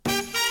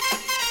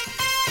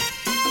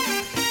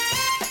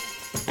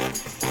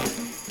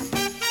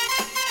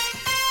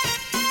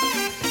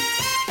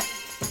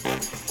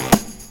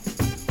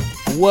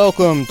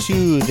Welcome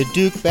to the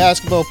Duke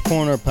Basketball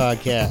Corner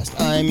podcast.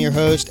 I'm your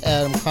host,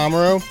 Adam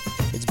Comero.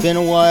 It's been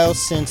a while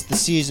since the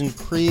season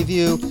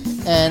preview,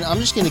 and I'm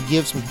just going to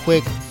give some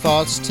quick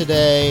thoughts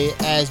today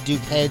as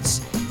Duke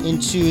heads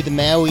into the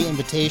Maui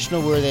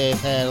Invitational, where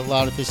they've had a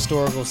lot of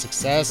historical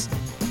success.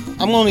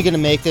 I'm only going to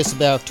make this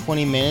about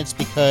 20 minutes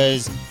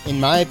because,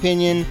 in my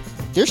opinion,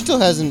 there still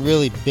hasn't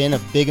really been a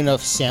big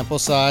enough sample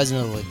size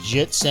and a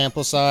legit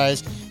sample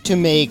size to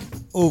make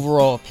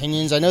overall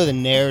opinions. I know the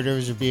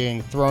narratives are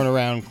being thrown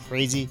around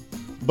crazy,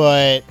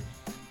 but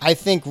I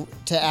think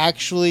to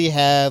actually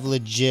have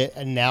legit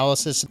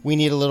analysis, we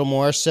need a little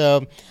more.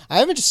 So I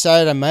haven't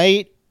decided. I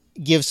might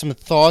give some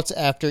thoughts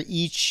after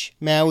each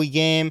Maui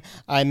game.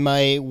 I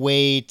might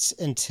wait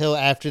until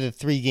after the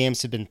 3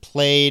 games have been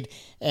played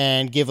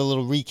and give a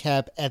little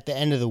recap at the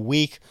end of the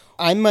week.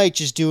 I might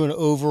just do an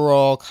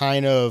overall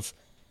kind of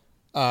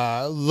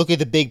look at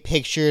the big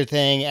picture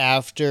thing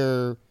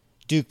after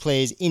Duke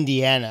plays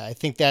Indiana. I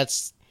think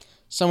that's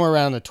somewhere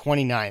around the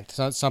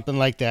 29th, something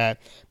like that.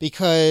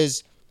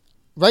 Because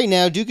right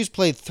now, Duke has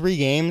played 3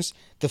 games.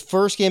 The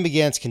first game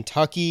against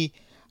Kentucky,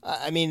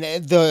 I mean,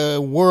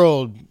 the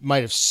world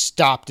might have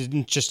stopped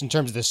just in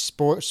terms of the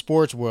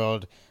sports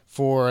world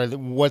for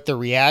what the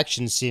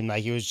reactions seemed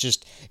like. It was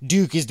just,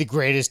 Duke is the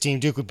greatest team.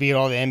 Duke would beat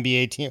all the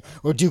NBA teams,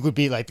 or Duke would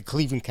beat like the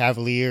Cleveland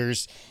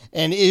Cavaliers.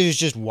 And it was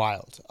just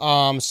wild.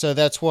 So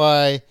that's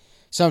why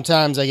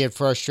sometimes I get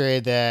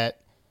frustrated that,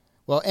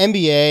 well,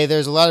 NBA,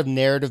 there's a lot of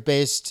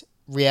narrative-based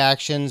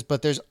reactions,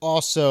 but there's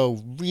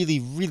also really,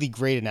 really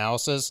great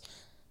analysis.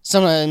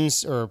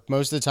 Sometimes, or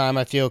most of the time,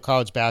 I feel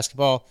college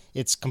basketball,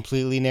 it's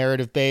completely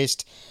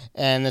narrative-based,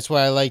 and that's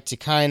why I like to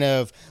kind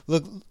of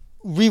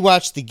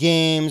rewatch the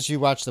games,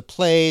 rewatch the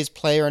plays,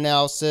 player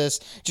analysis,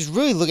 just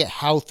really look at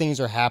how things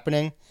are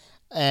happening.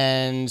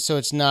 And so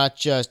it's not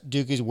just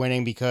Duke is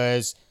winning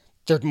because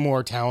they're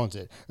more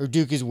talented, or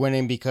Duke is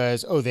winning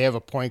because, they have a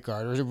point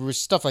guard, or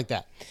stuff like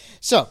that.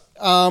 So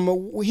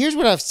here's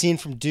what I've seen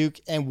from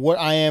Duke and what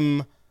I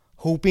am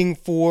hoping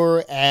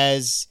for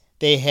as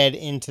they head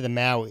into the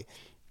Maui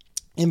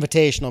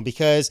Invitational,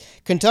 because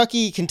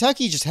Kentucky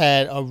just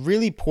had a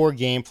really poor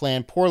game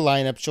plan, poor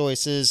lineup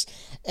choices,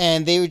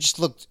 and they just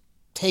looked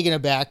taken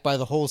aback by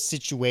the whole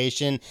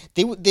situation.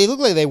 They look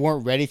like they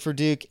weren't ready for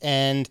Duke,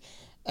 and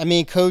I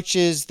mean,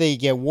 coaches, they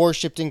get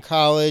worshipped in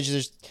college.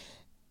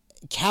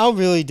 Cal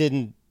really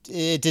didn't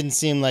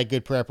seem like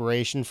good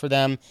preparation for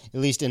them, at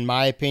least in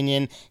my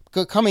opinion.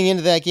 Coming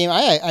into that game,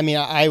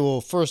 I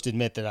will first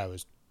admit that I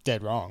was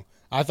dead wrong.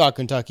 I thought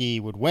Kentucky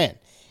would win.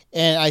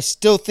 And I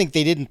still think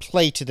they didn't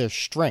play to their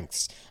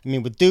strengths. I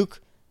mean, with Duke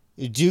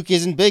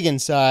isn't big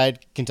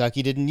inside.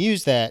 Kentucky didn't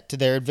use that to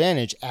their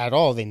advantage at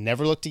all. They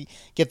never looked to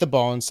get the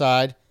ball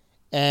inside.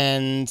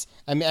 And,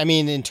 I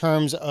mean, in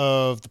terms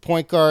of the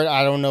point guard,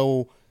 I don't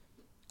know.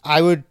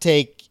 I would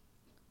take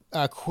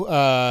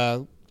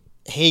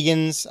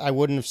Higgins. I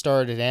wouldn't have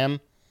started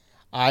him.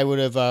 I would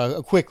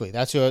have Quickly.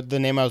 That's the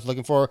name I was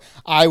looking for.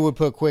 I would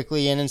put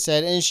Quickly in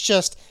instead. And it's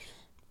just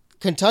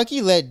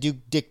Kentucky let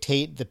Duke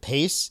dictate the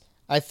pace,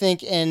 I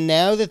think. And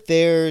now that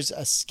there's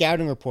a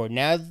scouting report,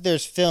 now that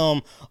there's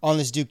film on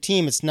this Duke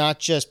team, it's not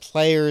just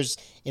players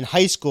in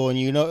high school and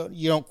you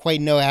don't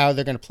quite know how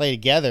they're going to play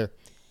together.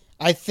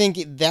 I think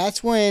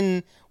that's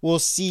when we'll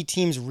see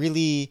teams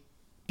really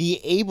be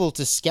able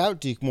to scout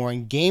Duke more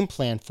and game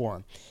plan for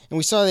him. And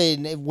we saw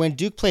that when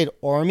Duke played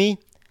Army,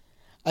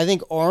 I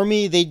think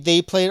Army,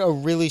 they played a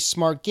really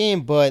smart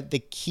game, but the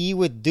key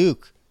with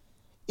Duke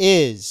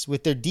is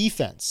with their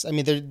defense. I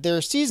mean,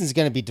 their season's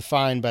going to be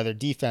defined by their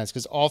defense,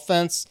 because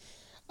offense,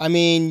 I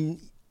mean,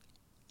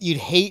 you'd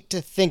hate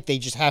to think they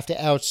just have to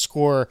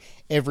outscore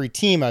every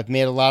team. I've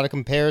made a lot of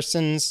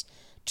comparisons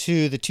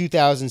to the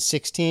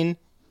 2016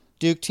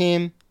 Duke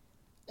team,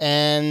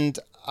 and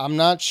I'm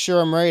not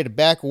sure I'm ready to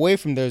back away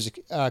from those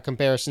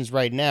comparisons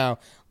right now,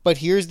 but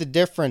here's the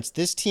difference.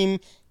 This team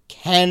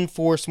can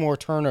force more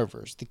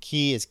turnovers. The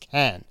key is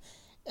can.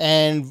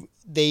 And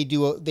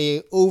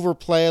they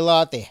overplay a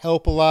lot, they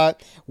help a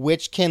lot,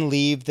 which can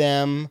leave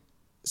them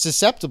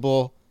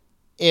susceptible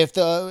if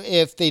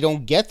they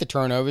don't get the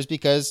turnovers,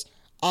 because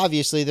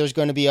obviously there's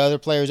going to be other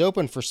players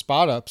open for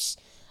spot-ups,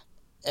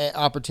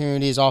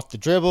 opportunities off the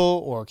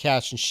dribble or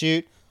catch and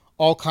shoot.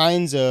 All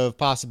kinds of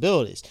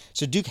possibilities.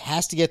 So Duke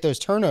has to get those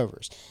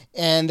turnovers.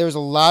 And there was a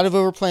lot of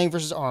overplaying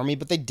versus Army,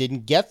 but they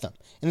didn't get them.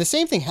 And the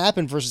same thing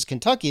happened versus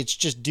Kentucky. It's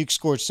just Duke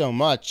scored so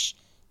much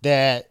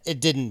that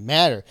it didn't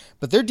matter.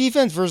 But their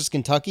defense versus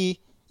Kentucky,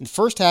 in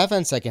first half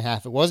and second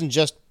half, it wasn't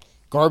just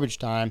garbage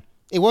time.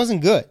 It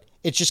wasn't good.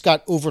 It just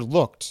got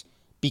overlooked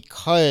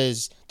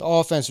because the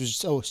offense was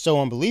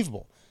so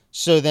unbelievable.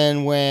 So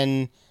then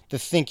when the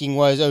thinking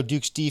was,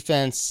 Duke's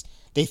defense,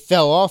 they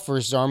fell off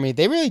versus Army,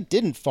 they really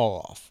didn't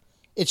fall off.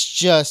 It's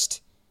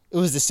just, it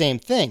was the same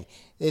thing.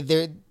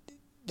 Their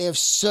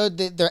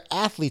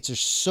athletes are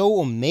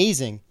so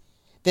amazing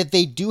that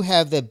they do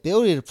have the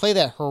ability to play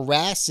that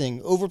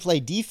harassing, overplay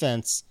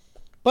defense.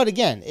 But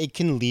again, it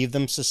can leave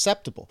them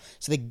susceptible.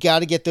 So they got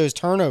to get those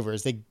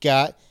turnovers. They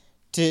got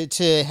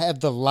to have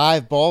the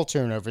live ball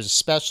turnovers,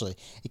 especially.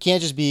 It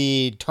can't just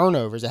be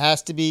turnovers. It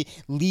has to be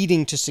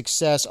leading to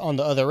success on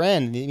the other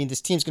end. I mean,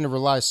 this team's going to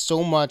rely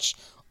so much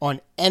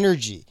on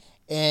energy.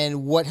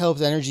 And what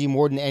helps energy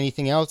more than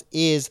anything else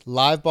is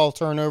live ball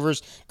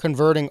turnovers,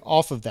 converting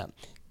off of them.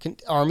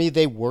 Army,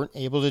 they weren't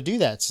able to do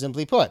that,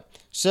 simply put.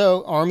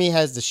 So Army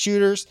has the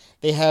shooters.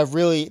 They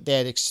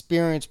had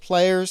experienced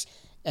players.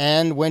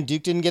 And when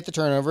Duke didn't get the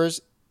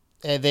turnovers,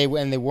 and they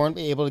weren't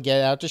able to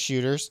get out to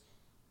shooters,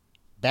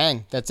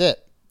 bang, that's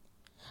it.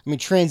 I mean,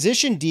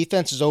 transition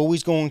defense is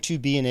always going to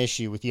be an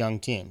issue with young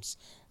teams.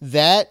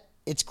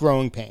 It's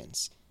growing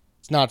pains.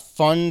 It's not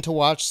fun to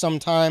watch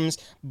sometimes,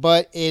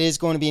 but it is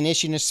going to be an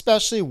issue, and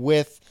especially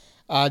with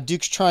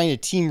Duke's trying to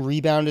team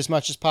rebound as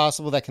much as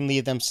possible. That can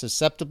leave them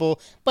susceptible,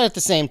 but at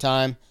the same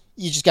time,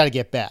 you just got to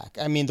get back.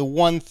 I mean,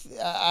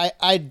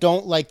 I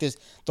don't like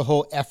the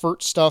whole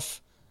effort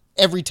stuff.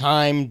 Every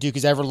time Duke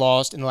has ever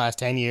lost in the last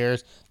 10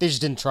 years, they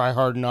just didn't try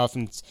hard enough,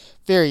 and it's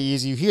very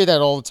easy. You hear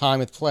that all the time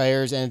with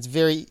players, and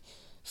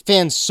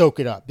fans soak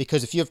it up,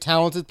 because if you have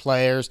talented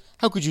players,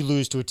 how could you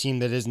lose to a team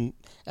that isn't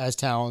as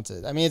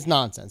talented? I mean, it's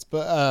nonsense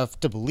but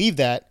to believe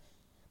that.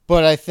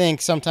 But I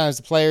think sometimes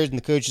the players and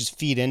the coaches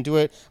feed into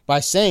it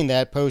by saying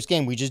that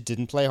post-game, we just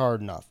didn't play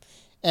hard enough.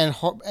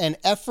 And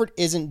effort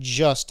isn't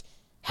just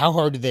how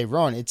hard did they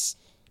run. It's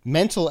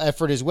mental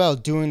effort as well,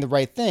 doing the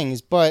right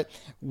things. But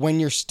when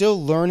you're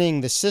still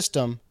learning the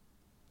system,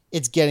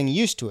 it's getting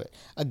used to it.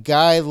 A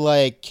guy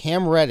like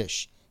Cam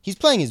Reddish, he's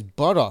playing his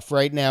butt off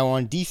right now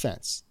on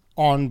defense,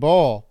 on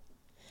ball.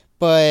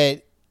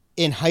 But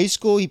in high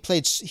school, he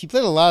played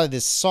a lot of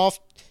this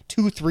soft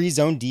 2-3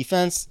 zone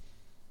defense.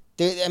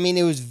 I mean,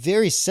 it was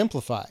very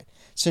simplified.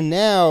 So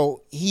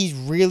now he's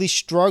really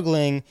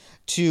struggling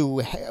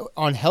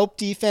on help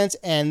defense,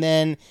 and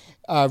then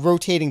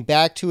rotating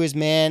back to his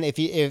man.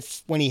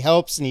 If when he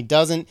helps and he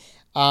doesn't,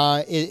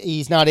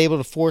 he's not able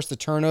to force the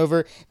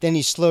turnover. Then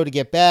he's slow to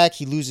get back.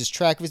 He loses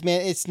track of his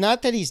man. It's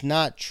not that he's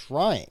not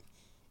trying.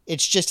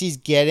 It's just he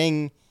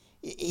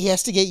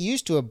has to get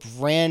used to a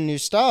brand new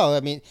style. I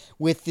mean,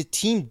 with the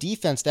team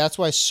defense, that's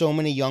why so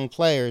many young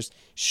players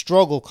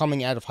struggle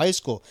coming out of high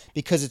school,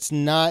 because it's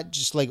not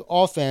just like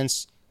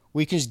offense.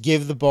 We can just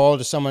give the ball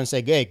to someone and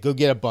say, hey, go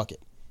get a bucket.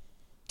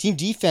 Team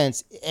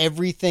defense, you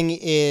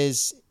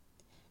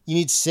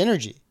need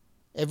synergy.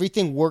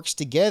 Everything works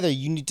together.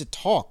 You need to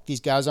talk. These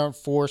guys aren't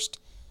forced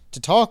to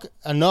talk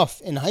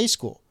enough in high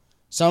school.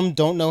 Some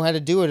don't know how to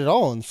do it at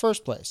all in the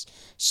first place.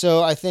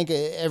 So I think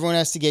everyone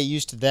has to get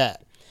used to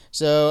that.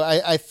 So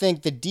I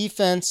think the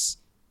defense,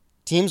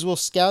 teams will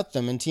scout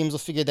them, and teams will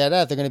figure that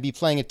out. They're going to be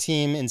playing a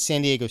team in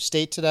San Diego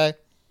State today.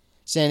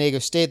 San Diego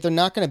State, they're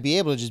not going to be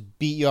able to just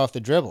beat you off the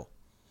dribble.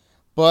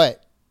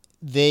 But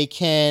they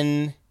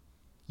can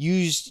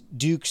use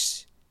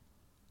Duke's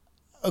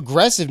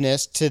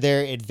aggressiveness to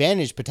their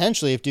advantage,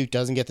 potentially, if Duke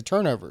doesn't get the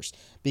turnovers.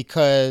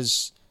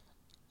 Because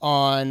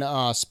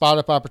on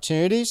spot-up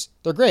opportunities,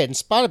 they're great. And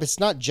spot-up,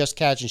 it's not just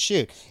catch and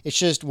shoot. It's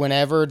just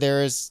whenever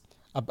there is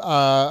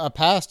a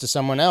pass to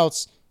someone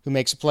else who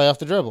makes a play off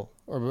the dribble,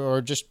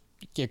 or just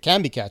it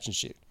can be catch and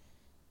shoot.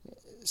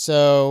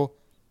 So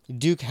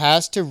Duke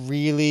has to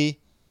really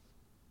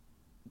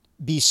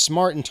be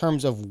smart in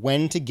terms of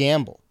when to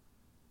gamble.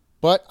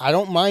 But I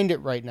don't mind it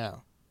right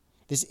now.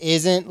 This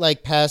isn't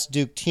like past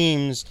Duke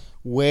teams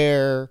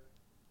where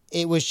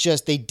it was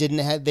just they didn't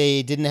have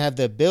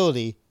the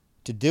ability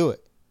to do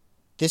it.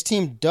 This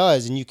team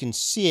does, and you can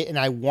see it, and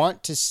I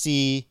want to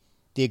see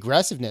the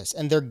aggressiveness,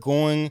 and they're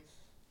going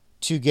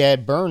to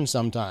get burned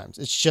sometimes.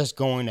 It's just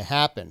going to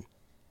happen.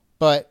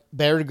 But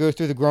better to go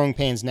through the growing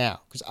pains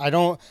now, because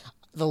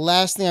the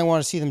last thing I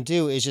want to see them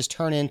do is just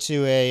turn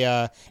into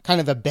a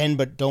kind of a bend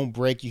but don't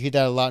break. You hear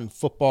that a lot in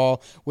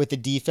football with the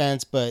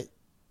defense, but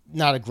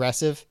not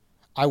aggressive.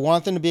 I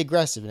want them to be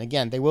aggressive. And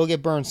again, they will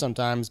get burned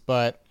sometimes,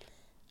 but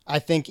I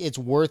think it's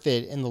worth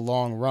it in the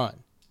long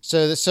run.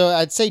 So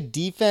I'd say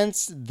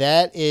defense,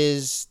 that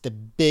is the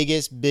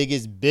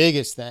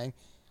biggest thing,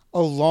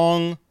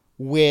 along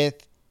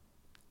with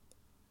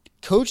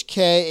Coach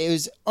K. It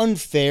was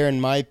unfair,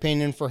 in my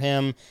opinion, for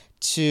him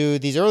to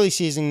these early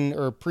season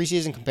or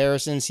preseason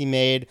comparisons he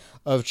made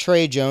of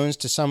Trey Jones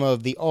to some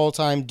of the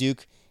all-time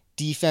Duke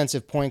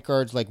defensive point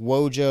guards like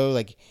Wojo,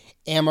 like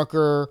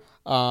Amaker,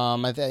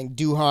 I think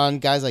Duhan,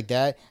 guys like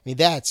that. I mean,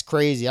 that's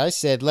crazy. I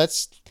said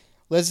let's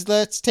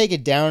take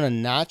it down a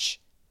notch.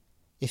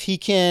 If he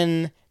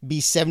can be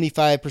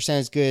 75%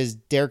 as good as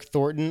Derek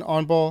Thornton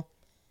on ball,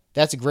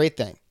 that's a great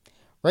thing.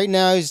 Right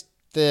now,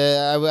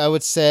 I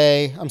would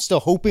say I'm still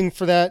hoping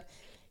for that.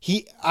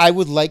 I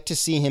would like to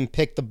see him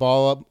pick the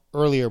ball up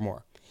earlier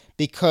more,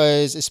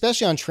 because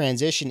especially on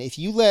transition, if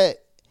you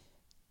let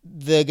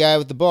the guy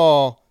with the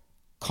ball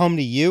come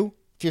to you,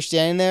 if you're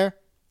standing there,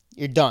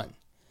 you're done.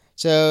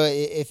 So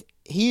if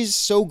he's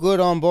so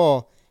good on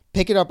ball,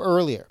 pick it up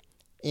earlier.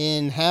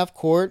 In half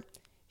court,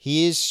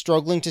 he is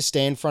struggling to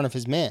stay in front of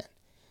his man.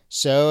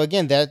 So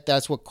again,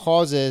 that's what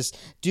causes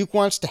Duke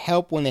wants to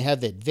help when they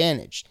have the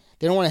advantage.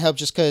 They don't want to help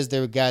just because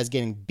their guy's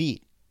getting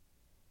beat.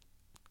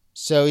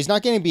 So he's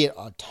not getting beat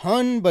a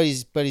ton, but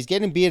he's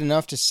getting beat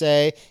enough to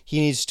say he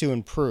needs to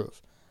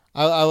improve.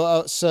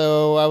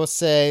 So I will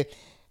say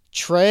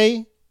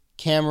Trey,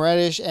 Cam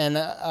Reddish, and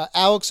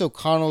Alex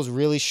O'Connell's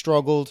really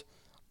struggled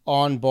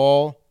on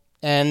ball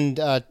and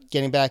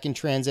getting back in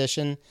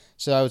transition.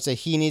 So I would say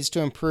he needs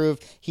to improve.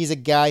 He's a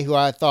guy who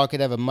I thought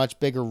could have a much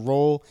bigger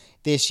role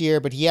this year,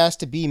 but he has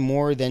to be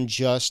more than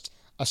just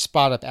a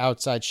spot-up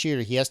outside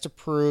shooter. He has to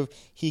prove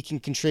he can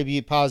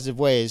contribute positive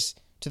ways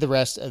to the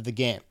rest of the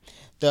game.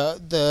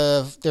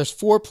 There's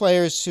 4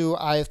 players who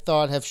I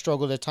thought have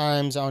struggled at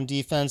times on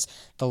defense.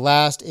 The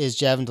last is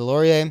Javin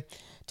DeLaurier.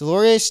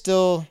 DeLaurier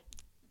still,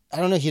 I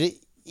don't know,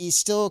 he's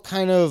still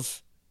kind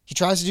of, he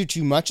tries to do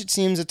too much, it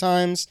seems, at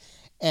times.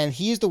 And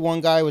he's the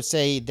one guy I would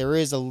say there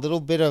is a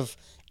little bit of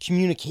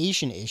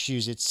communication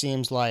issues, it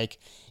seems like,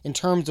 in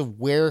terms of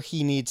where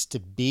he needs to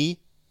be.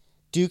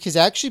 Duke has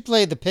actually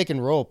played the pick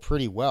and roll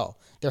pretty well.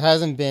 There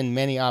hasn't been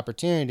many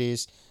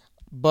opportunities,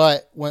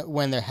 but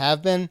when there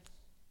have been,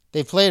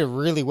 they've played it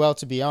really well,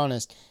 to be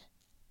honest.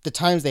 The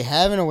times they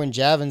haven't are when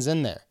Javin's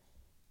in there.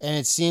 And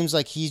it seems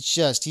like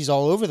he's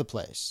all over the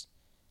place.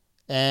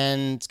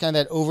 And it's kind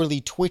of that overly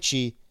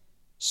twitchy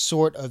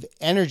sort of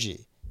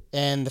energy.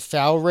 And the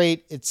foul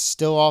rate, it's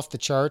still off the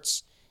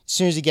charts. As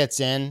soon as he gets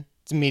in,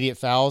 it's immediate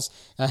fouls.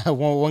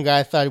 One guy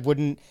I thought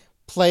wouldn't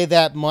play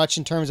that much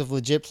in terms of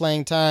legit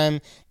playing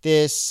time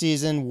this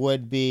season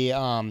would be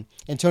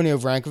Antonio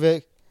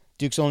Vrankovic,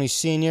 Duke's only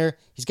senior.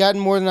 He's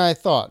gotten more than I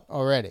thought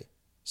already.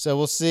 So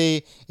we'll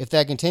see if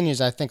that continues.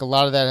 I think a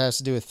lot of that has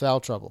to do with foul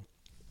trouble.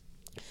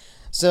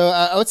 So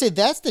I would say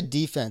that's the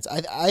defense.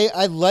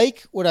 I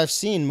like what I've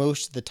seen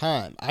most of the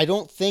time. I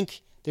don't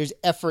think there's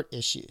effort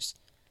issues.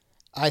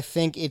 I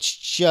think it's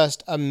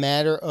just a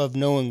matter of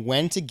knowing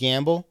when to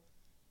gamble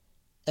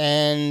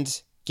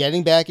and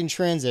getting back in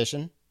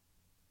transition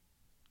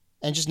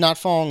and just not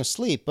falling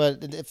asleep.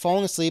 But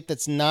falling asleep,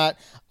 that's not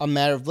a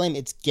matter of blame.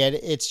 I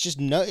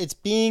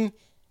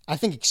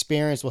think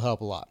experience will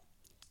help a lot.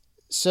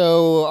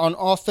 So on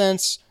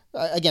offense,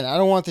 again, I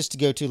don't want this to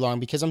go too long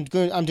because I'm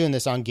doing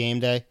this on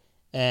game day,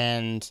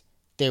 and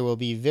there will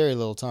be very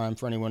little time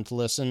for anyone to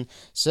listen.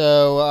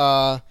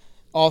 So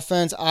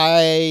offense,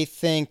 I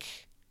think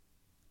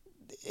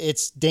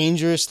it's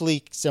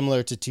dangerously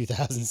similar to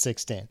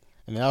 2016.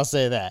 I mean, I'll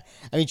say that.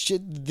 I mean,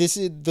 this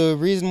is the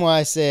reason why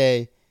I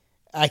say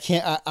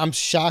I'm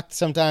shocked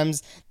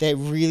sometimes that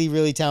really,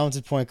 really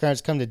talented point guards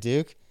come to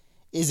Duke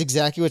is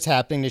exactly what's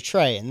happening to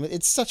Trey. And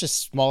it's such a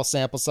small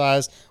sample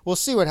size. We'll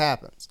see what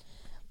happens.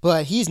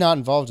 But he's not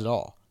involved at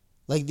all.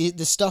 Like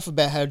the stuff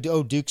about how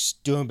Duke's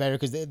doing better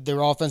because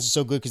their offense is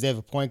so good because they have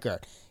a point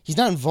guard. He's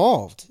not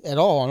involved at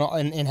all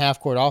in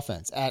half-court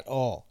offense at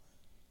all.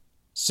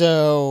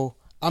 So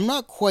I'm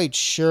not quite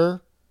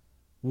sure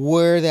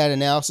where that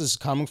analysis is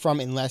coming from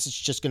unless it's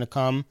just going to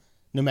come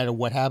no matter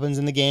what happens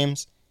in the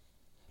games.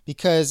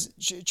 Because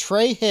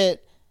Trey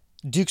hit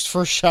Duke's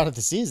first shot of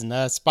the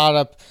season, spot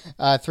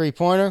up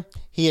three-pointer.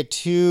 He hit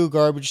 2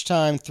 garbage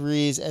time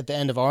threes at the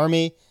end of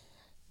Army.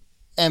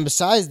 And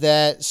besides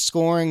that,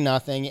 scoring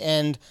nothing.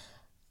 And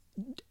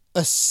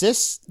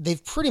assists,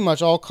 they've pretty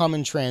much all come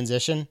in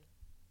transition.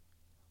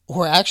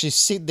 Or actually,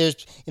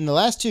 in the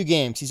last 2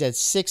 games, he's had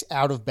 6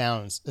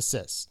 out-of-bounds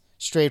assists.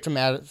 Straight from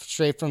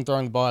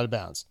throwing the ball out of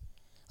bounds.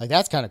 Like,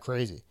 that's kind of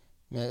crazy.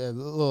 A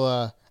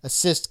little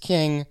assist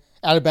king,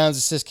 out-of-bounds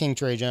assist king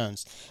Trey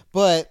Jones.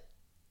 But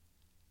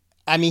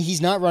I mean,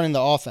 he's not running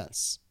the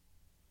offense.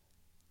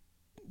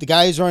 The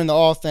guy who's running the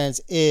offense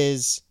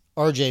is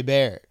RJ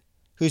Barrett,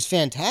 who's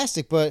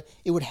fantastic, but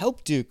it would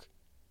help Duke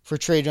for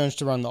Trey Jones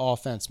to run the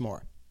offense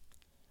more.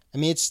 I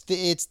mean, it's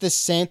the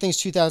same thing as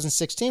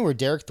 2016 where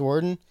Derek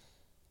Thornton,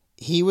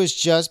 he was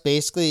just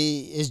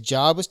basically, his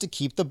job was to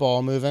keep the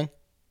ball moving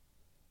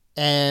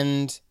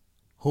and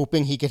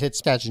hoping he could hit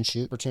catch and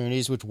shoot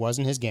opportunities, which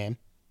wasn't his game.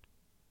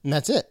 And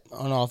that's it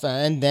on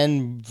offense. And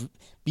then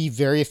be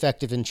very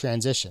effective in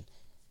transition.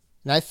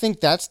 And I think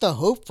that's the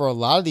hope for a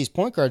lot of these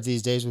point guards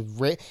these days.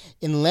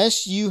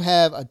 Unless you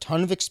have a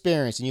ton of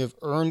experience and you have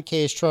earned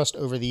K's trust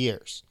over the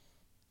years,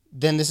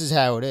 then this is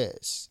how it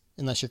is.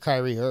 Unless you're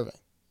Kyrie Irving.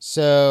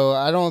 So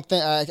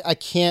I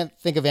can't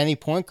think of any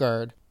point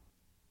guard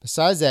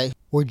besides that,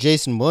 or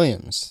Jason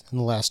Williams in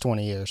the last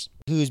 20 years,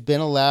 who's been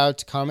allowed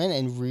to come in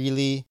and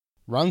really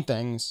run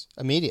things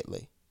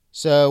immediately.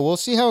 So we'll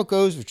see how it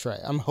goes with Trey.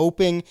 I'm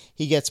hoping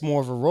he gets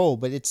more of a role,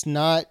 but it's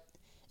not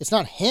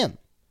him.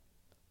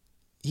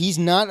 He's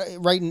not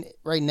right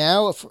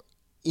now.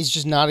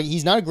 He's not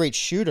a great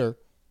shooter.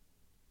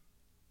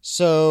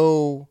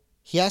 So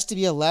he has to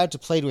be allowed to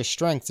play to his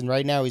strengths, and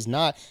right now he's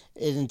not.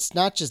 And it's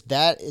not just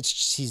that; it's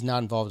just he's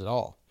not involved at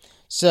all.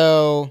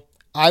 So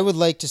I would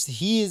like to see.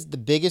 He is the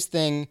biggest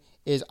thing.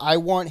 Is I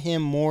want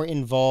him more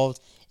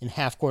involved in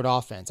half-court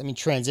offense. I mean,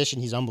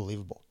 transition. He's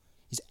unbelievable.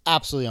 He's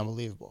absolutely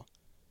unbelievable.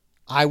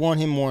 I want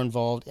him more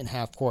involved in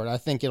half-court. I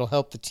think it'll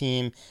help the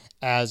team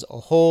as a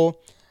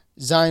whole.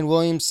 Zion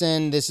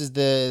Williamson, this is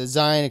the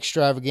Zion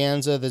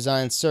extravaganza, the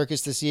Zion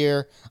circus this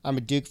year. I'm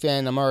a Duke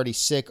fan. I'm already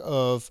sick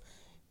of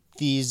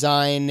the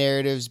Zion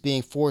narratives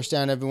being forced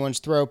down everyone's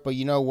throat. But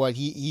you know what?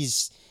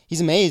 He's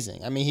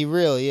amazing. I mean, he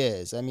really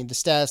is. I mean, the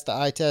stats, the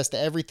eye test, the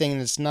everything.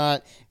 And it's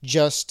not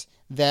just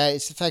that.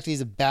 It's the fact that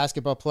he's a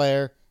basketball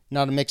player,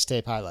 not a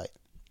mixtape highlight.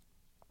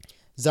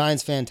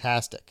 Zion's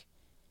fantastic.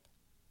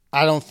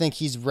 I don't think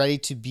he's ready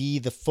to be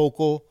the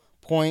focal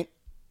point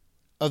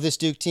of this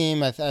Duke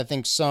team. I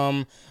think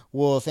some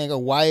will think, oh,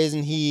 why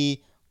doesn't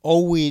he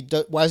always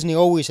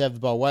have the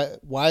ball?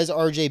 Why does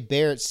RJ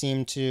Barrett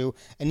seem to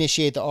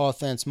initiate the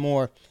offense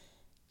more?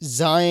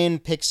 Zion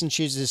picks and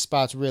chooses his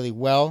spots really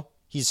well.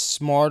 He's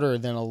smarter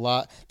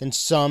than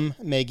some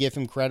may give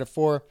him credit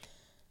for.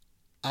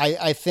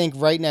 I think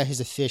right now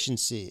his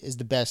efficiency is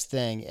the best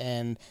thing,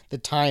 and the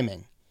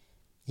timing.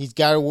 He's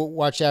got to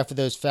watch out for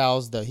those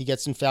fouls, though. He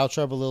gets in foul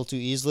trouble a little too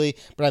easily.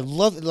 But I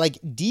love,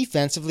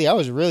 defensively, I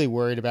was really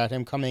worried about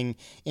him coming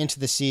into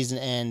the season,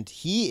 and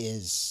he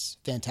is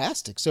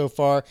fantastic so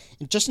far,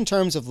 just in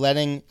terms of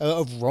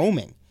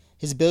roaming,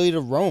 his ability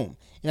to roam.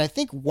 And I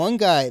think one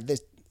guy that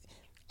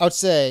I would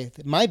say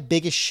my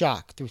biggest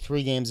shock through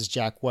 3 games is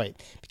Jack White,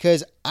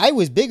 because I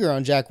was bigger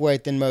on Jack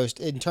White than most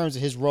in terms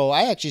of his role.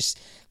 I actually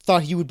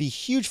thought he would be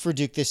huge for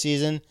Duke this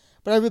season,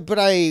 but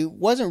I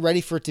wasn't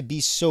ready for it to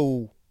be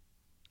so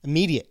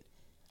immediate.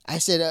 I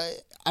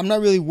said, I'm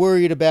not really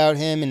worried about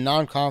him in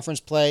non-conference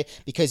play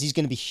because he's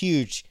going to be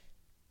huge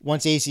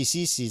once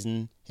ACC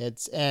season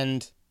hits,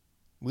 and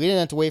we didn't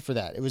have to wait for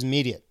that. It was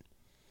immediate.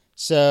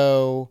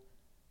 So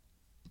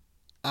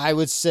I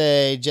would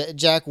say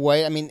Jack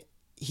White, I mean,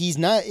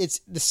 the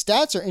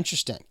stats are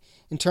interesting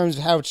in terms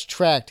of how it's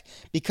tracked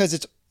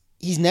because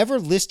he's never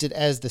listed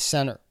as the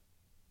center.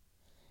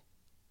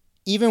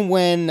 Even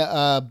when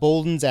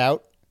Bolden's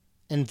out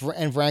and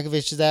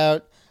Vrankovic is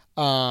out,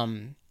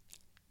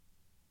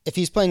 if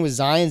he's playing with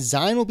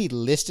Zion will be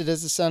listed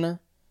as the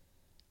center.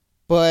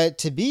 But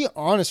to be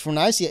honest, when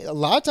I see it, a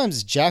lot of times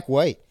it's Jack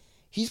White.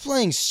 He's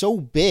playing so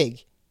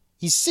big.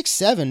 He's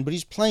 6'7", but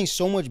he's playing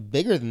so much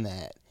bigger than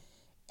that.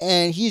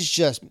 And he's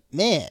just,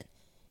 man,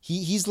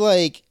 he's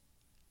like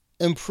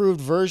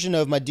improved version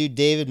of my dude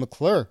David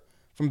McClure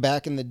from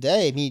back in the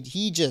day. I mean,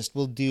 he just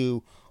will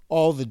do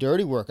all the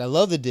dirty work. I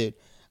love the dude.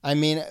 I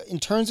mean, in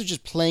terms of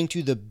just playing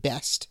to the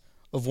best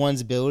of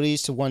one's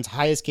abilities, to one's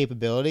highest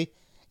capability,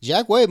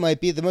 Jack White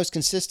might be the most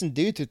consistent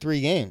dude through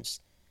 3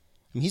 games.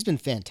 I mean, he's been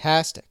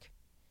fantastic.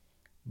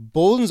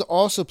 Bolden's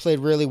also played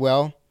really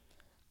well.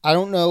 I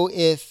don't know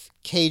if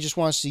K just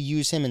wants to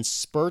use him in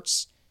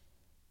spurts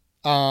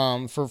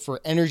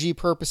for energy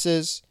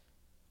purposes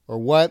or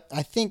what.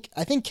 I think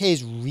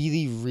K's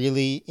really,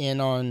 really in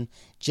on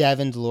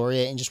Javin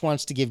DeLaurier and just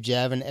wants to give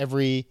Javin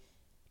every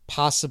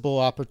possible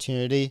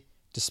opportunity,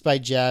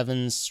 despite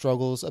Javin's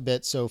struggles a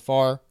bit so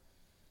far.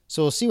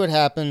 So we'll see what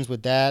happens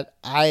with that.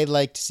 I'd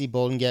like to see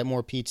Bolden get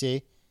more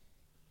PT.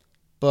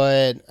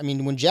 But, I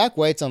mean, when Jack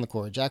White's on the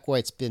court, Jack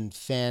White's been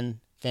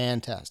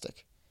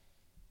fantastic.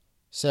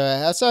 So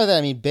outside of that,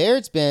 I mean,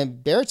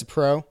 Barrett's a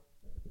pro.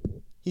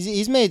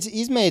 He's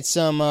made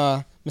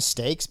some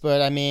mistakes,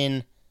 but I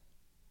mean,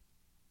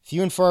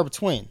 few and far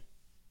between.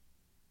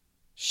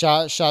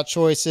 Shot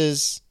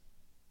choices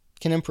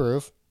can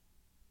improve,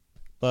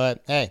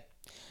 but hey,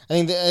 I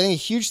think a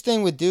huge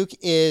thing with Duke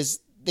is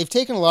they've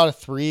taken a lot of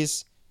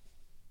threes,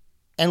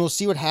 and we'll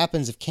see what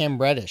happens if Cam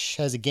Reddish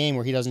has a game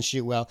where he doesn't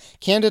shoot well.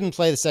 Cam didn't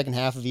play the second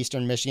half of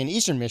Eastern Michigan.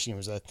 Eastern Michigan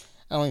was I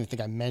don't even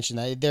think I mentioned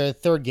that. Their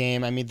third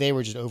game, I mean, they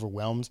were just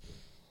overwhelmed.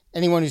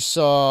 Anyone who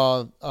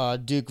saw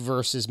Duke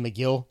versus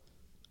McGill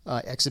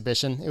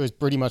exhibition, it was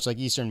pretty much like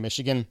Eastern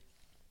Michigan.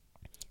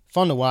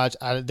 Fun to watch.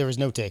 There was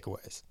no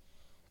takeaways.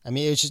 I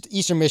mean, it was just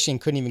Eastern Michigan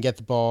couldn't even get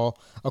the ball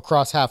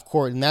across half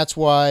court, and that's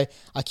why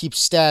I keep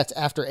stats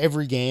after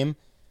every game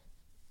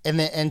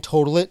and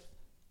total it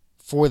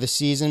for the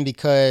season,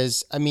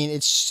 because, I mean,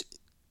 it's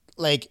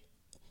like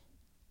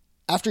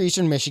after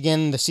Eastern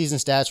Michigan, the season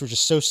stats were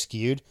just so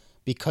skewed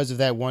because of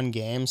that one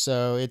game.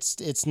 So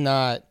it's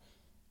not,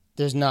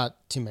 there's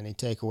not too many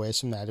takeaways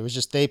from that. It was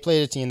just they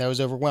played a team that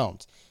was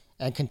overwhelmed.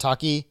 And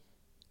Kentucky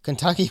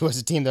was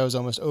a team that was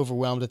almost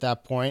overwhelmed at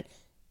that point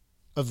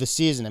of the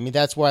season. I mean,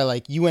 that's why,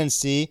 like,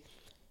 UNC,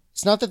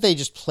 it's not that they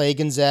just play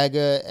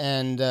Gonzaga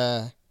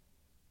and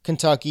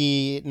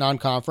Kentucky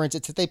non-conference.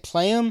 It's that they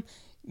play them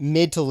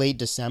mid to late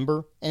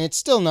December, and it's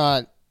still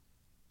not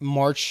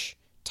March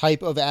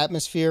type of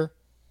atmosphere,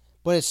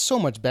 but it's so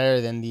much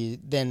better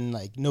than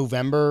like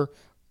November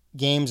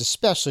games,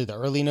 especially the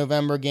early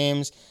November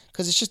games,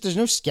 because it's just there's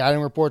no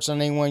scouting reports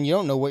on anyone. You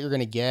don't know what you're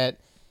going to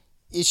get.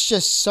 It's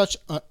just such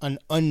an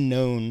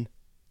unknown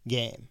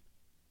game.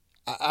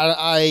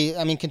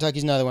 I mean,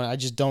 Kentucky's another one. I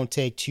just don't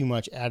take too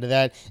much out of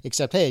that,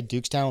 except, hey,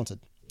 Duke's talented,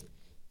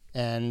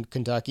 and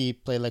Kentucky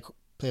played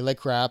like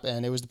crap,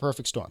 and it was the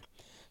perfect storm.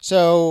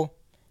 So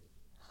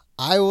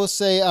I will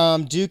say,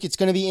 Duke, it's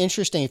going to be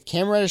interesting. If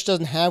Cam Reddish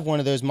doesn't have one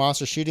of those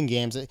monster shooting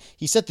games,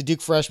 he set the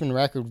Duke freshman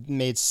record,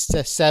 made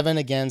 7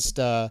 against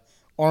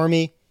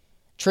Army.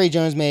 Trey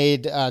Jones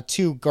made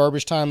 2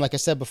 garbage time, like I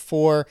said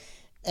before,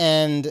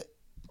 and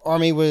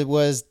Army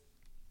was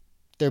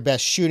their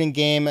best shooting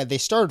game. They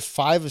started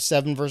 5 of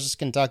 7 versus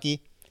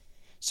Kentucky.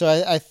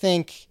 So I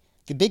think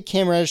the big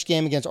Cam Reddish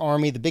game against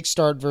Army, the big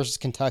start versus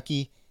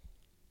Kentucky,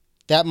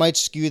 that might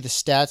skew the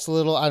stats a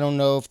little. I don't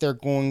know if they're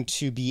going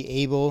to be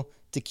able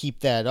to keep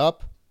that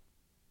up.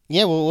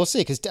 Yeah, well, we'll see,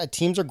 because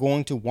teams are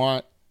going to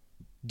want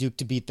Duke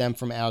to beat them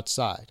from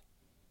outside.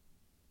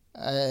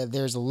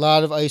 There's a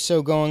lot of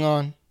ISO going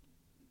on.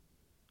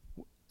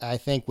 I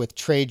think with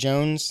Trey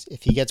Jones,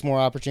 if he gets more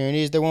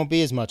opportunities, there won't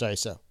be as much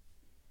ISO.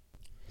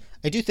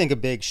 I do think a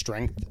big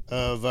strength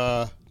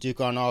of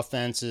Duke on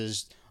offense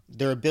is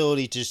their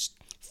ability to just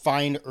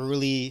find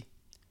early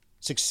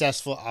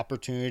successful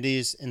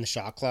opportunities in the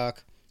shot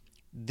clock.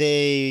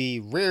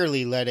 They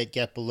rarely let it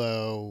get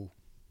below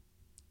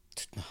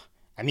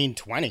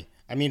 20.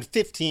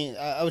 15.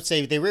 I would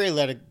say they rarely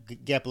let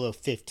it get below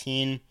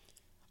 15.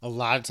 A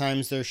lot of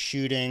times they're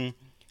shooting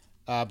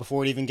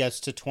before it even gets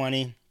to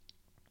 20.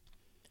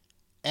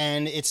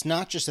 And it's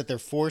not just that they're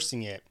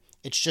forcing it.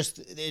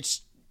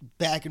 It's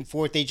back and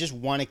forth. They just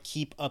want to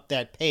keep up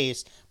that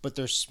pace, but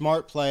they're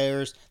smart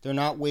players. They're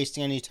not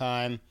wasting any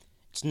time.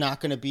 It's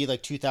not going to be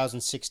like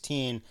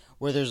 2016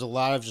 where there's a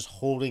lot of just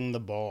holding the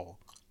ball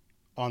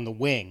on the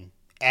wing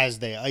as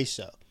they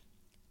ISO.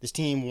 This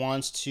team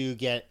wants to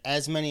get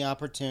as many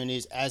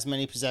opportunities, as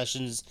many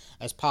possessions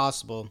as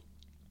possible,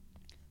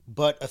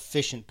 but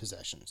efficient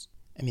possessions.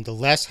 The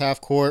less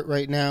half court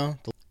right now,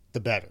 the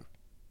better.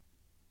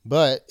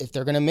 But if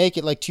they're going to make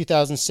it like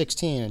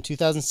 2016, and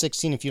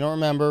 2016, if you don't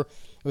remember,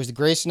 it was the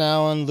Grayson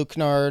Allen, Luke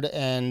Kennard,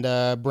 and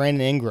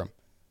Brandon Ingram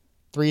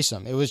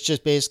threesome. It was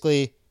just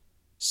basically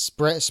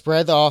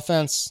spread the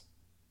offense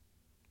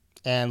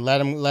and let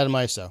them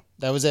ISO.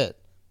 That was it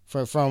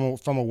from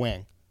a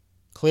wing.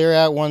 Clear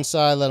out one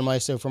side, let them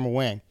ISO from a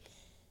wing.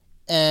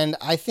 And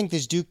I think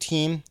this Duke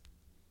team,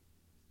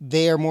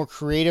 they are more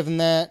creative than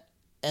that,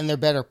 and they're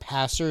better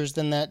passers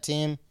than that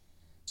team.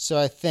 So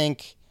I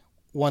think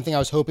one thing I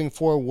was hoping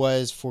for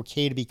was for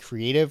K to be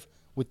creative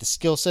with the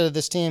skill set of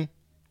this team.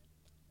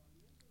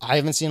 I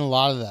haven't seen a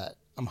lot of that.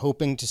 I'm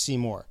hoping to see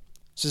more.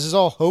 So this is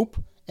all hope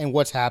and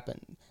what's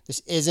happened. This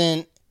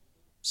isn't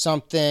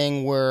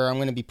something where I'm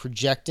going to be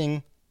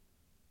projecting.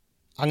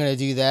 I'm going to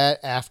do that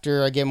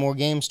after I get more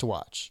games to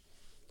watch,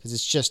 because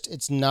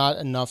it's not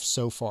enough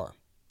so far.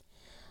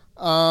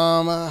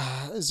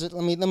 Let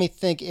me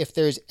think if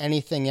there's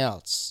anything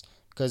else,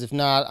 because if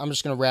not, I'm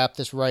just going to wrap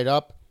this right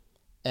up.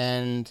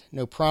 And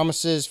no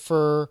promises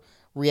for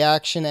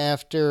reaction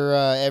after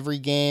every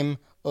game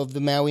of the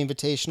Maui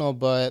Invitational,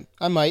 but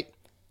I might.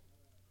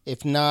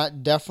 If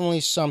not, definitely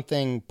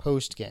something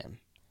post-game.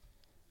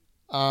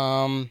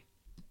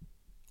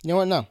 You know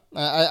what? No.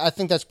 I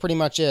think that's pretty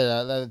much it.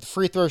 The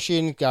free throw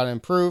shooting got to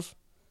improve.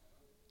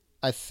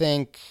 I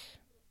think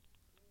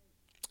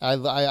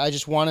I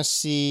just want to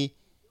see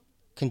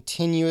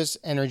continuous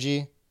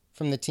energy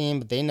from the team,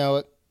 but they know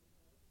it.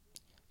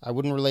 I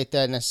wouldn't relate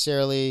that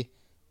necessarily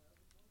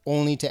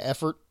only to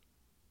effort.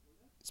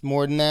 It's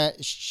more than that.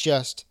 It's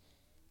just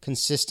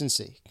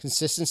consistency.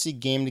 Consistency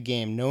game to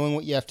game. Knowing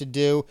what you have to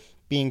do,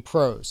 being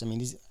pros. A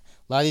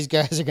lot of these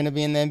guys are going to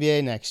be in the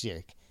NBA next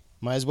year.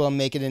 Might as well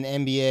make it an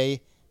NBA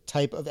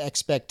type of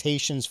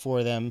expectations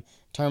for them in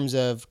terms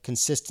of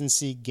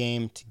consistency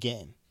game to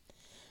game.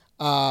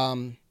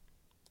 I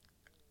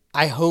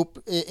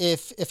hope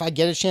if I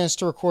get a chance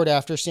to record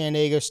after San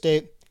Diego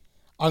State,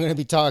 I'm going to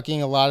be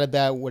talking a lot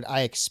about what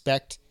I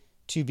expect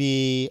to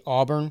be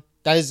Auburn.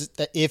 That is,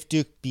 that if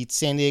Duke beats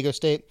San Diego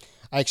State,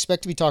 I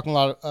expect to be talking a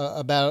lot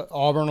about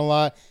Auburn a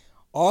lot.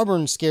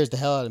 Auburn scares the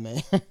hell out of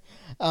me.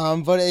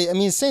 But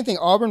the same thing.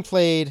 Auburn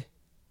played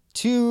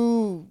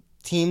two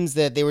teams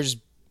that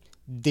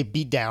they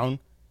beat down,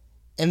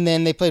 and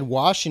then they played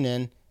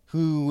Washington,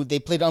 who they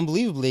played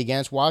unbelievably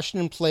against.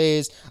 Washington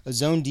plays a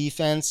zone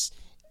defense,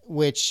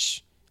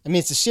 which,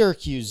 it's a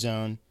Syracuse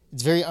zone.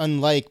 It's very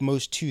unlike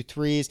most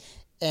 2-3s,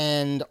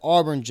 and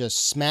Auburn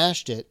just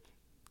smashed it.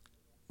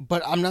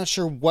 But I'm not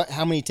sure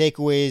how many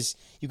takeaways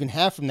you can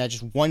have from that,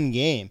 just one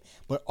game.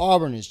 But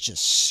Auburn is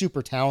just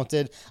super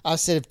talented. I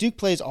said if Duke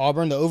plays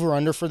Auburn, the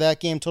over-under for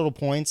that game, total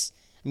points,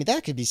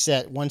 that could be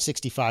set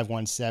 165,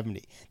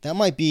 170. That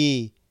might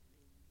be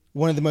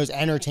one of the most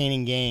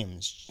entertaining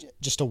games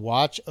just to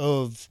watch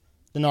of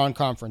the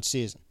non-conference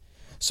season.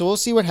 So we'll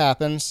see what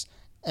happens.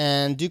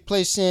 And Duke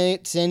plays San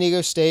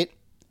Diego State.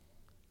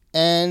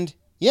 And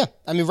yeah,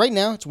 right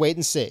now it's wait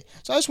and see.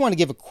 So I just want to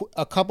give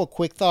a couple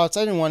quick thoughts.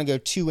 I didn't want to go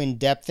too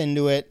in-depth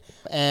into it.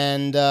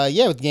 And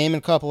with the game in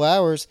a couple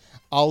hours,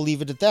 I'll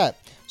leave it at that.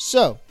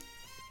 So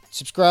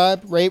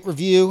subscribe, rate,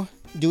 review,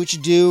 do what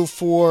you do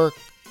for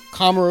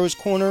Comaro's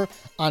Corner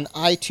on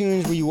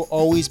iTunes, where you will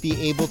always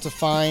be able to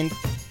find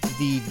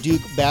the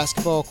Duke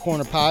Basketball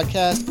Corner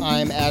podcast.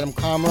 I'm Adam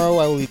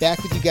Comaro. I will be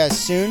back with you guys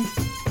soon.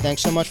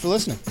 Thanks so much for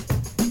listening.